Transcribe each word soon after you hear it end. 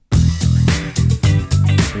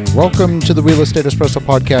Welcome to the Real Estate Espresso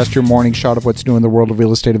Podcast, your morning shot of what's new in the world of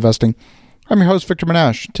real estate investing. I'm your host, Victor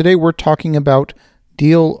Menashe. Today we're talking about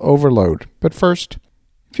deal overload. But first,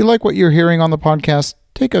 if you like what you're hearing on the podcast,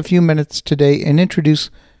 take a few minutes today and introduce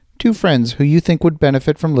two friends who you think would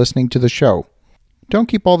benefit from listening to the show. Don't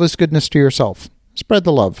keep all this goodness to yourself. Spread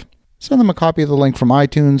the love. Send them a copy of the link from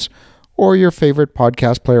iTunes or your favorite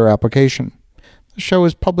podcast player application. The show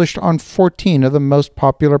is published on 14 of the most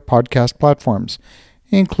popular podcast platforms,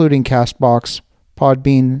 including CastBox,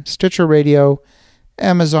 Podbean, Stitcher Radio,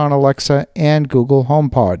 Amazon Alexa, and Google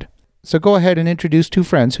HomePod. So go ahead and introduce two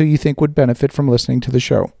friends who you think would benefit from listening to the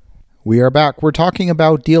show. We are back. We're talking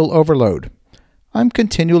about deal overload. I'm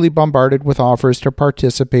continually bombarded with offers to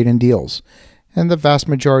participate in deals, and the vast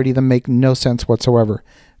majority of them make no sense whatsoever.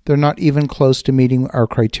 They're not even close to meeting our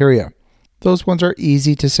criteria. Those ones are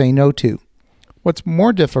easy to say no to. What's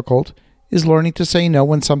more difficult is learning to say no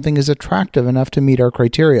when something is attractive enough to meet our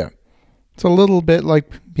criteria. It's a little bit like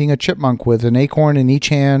being a chipmunk with an acorn in each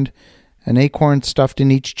hand, an acorn stuffed in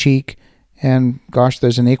each cheek, and gosh,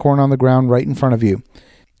 there's an acorn on the ground right in front of you.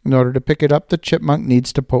 In order to pick it up, the chipmunk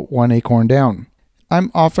needs to put one acorn down. I'm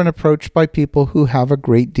often approached by people who have a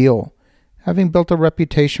great deal. Having built a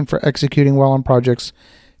reputation for executing well on projects,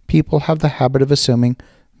 people have the habit of assuming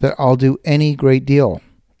that I'll do any great deal.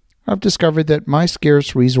 I've discovered that my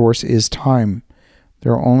scarce resource is time.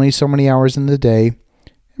 There are only so many hours in the day,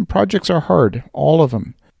 and projects are hard, all of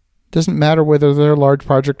them. It doesn't matter whether they're a large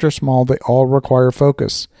project or small, they all require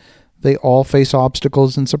focus. They all face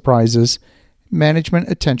obstacles and surprises. Management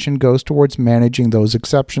attention goes towards managing those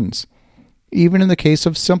exceptions. Even in the case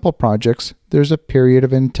of simple projects, there's a period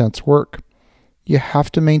of intense work. You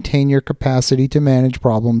have to maintain your capacity to manage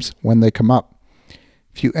problems when they come up.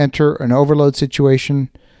 If you enter an overload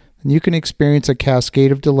situation, then you can experience a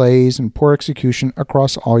cascade of delays and poor execution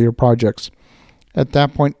across all your projects. At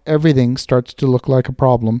that point, everything starts to look like a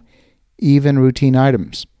problem, even routine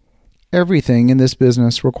items. Everything in this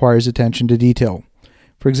business requires attention to detail.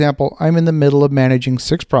 For example, I'm in the middle of managing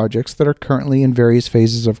 6 projects that are currently in various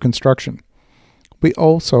phases of construction. We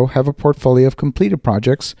also have a portfolio of completed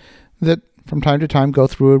projects that from time to time go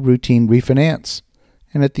through a routine refinance.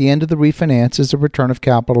 And at the end of the refinance is a return of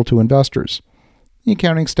capital to investors. The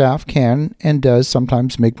accounting staff can and does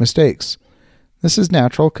sometimes make mistakes. This is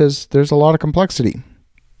natural because there's a lot of complexity.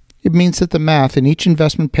 It means that the math in each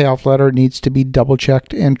investment payoff letter needs to be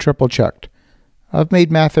double-checked and triple-checked. I've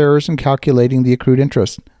made math errors in calculating the accrued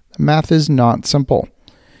interest. The math is not simple.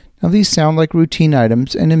 Now these sound like routine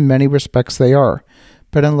items, and in many respects they are,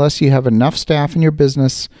 but unless you have enough staff in your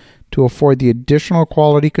business to afford the additional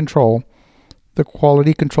quality control, the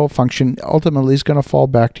quality control function ultimately is going to fall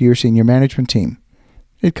back to your senior management team.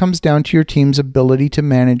 It comes down to your team's ability to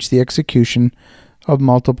manage the execution of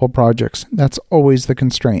multiple projects. That's always the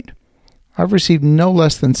constraint. I've received no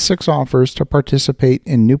less than 6 offers to participate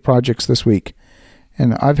in new projects this week,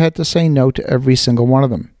 and I've had to say no to every single one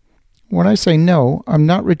of them. When I say no, I'm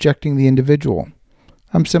not rejecting the individual.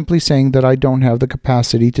 I'm simply saying that I don't have the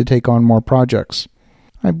capacity to take on more projects.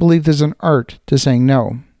 I believe there's an art to saying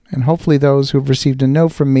no, and hopefully those who have received a no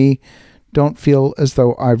from me don't feel as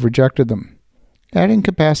though I've rejected them. Adding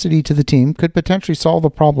capacity to the team could potentially solve a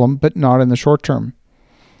problem, but not in the short term.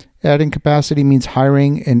 Adding capacity means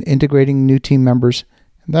hiring and integrating new team members,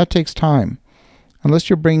 and that takes time. Unless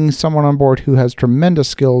you're bringing someone on board who has tremendous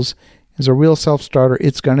skills, is a real self-starter,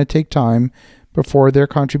 it's going to take time before their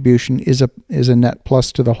contribution is a net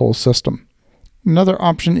plus to the whole system. Another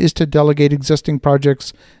option is to delegate existing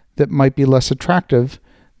projects that might be less attractive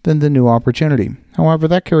than the new opportunity. However,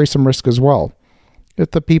 that carries some risk as well.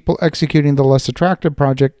 If the people executing the less attractive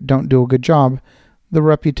project don't do a good job, the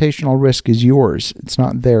reputational risk is yours. It's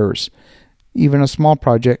not theirs. Even a small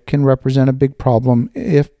project can represent a big problem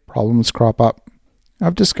if problems crop up.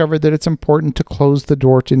 I've discovered that it's important to close the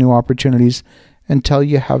door to new opportunities until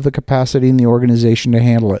you have the capacity in the organization to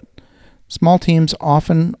handle it. Small teams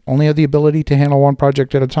often only have the ability to handle one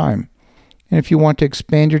project at a time. And if you want to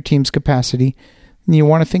expand your team's capacity, then you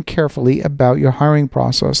want to think carefully about your hiring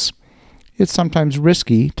process. It's sometimes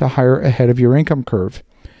risky to hire ahead of your income curve.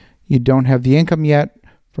 You don't have the income yet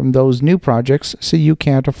from those new projects, so you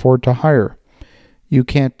can't afford to hire. You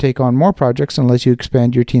can't take on more projects unless you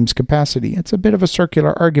expand your team's capacity. It's a bit of a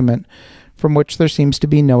circular argument from which there seems to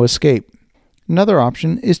be no escape. Another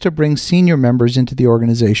option is to bring senior members into the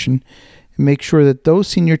organization and make sure that those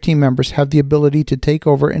senior team members have the ability to take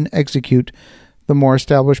over and execute the more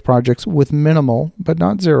established projects with minimal, but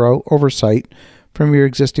not zero, oversight from your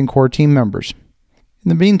existing core team members. In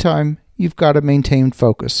the meantime, you've got to maintain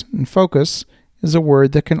focus. And focus is a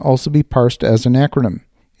word that can also be parsed as an acronym.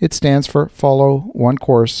 It stands for Follow One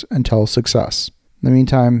Course Until Success. In the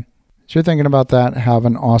meantime, as you're thinking about that, have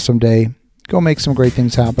an awesome day. Go make some great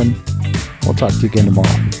things happen. We'll talk to you again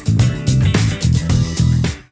tomorrow.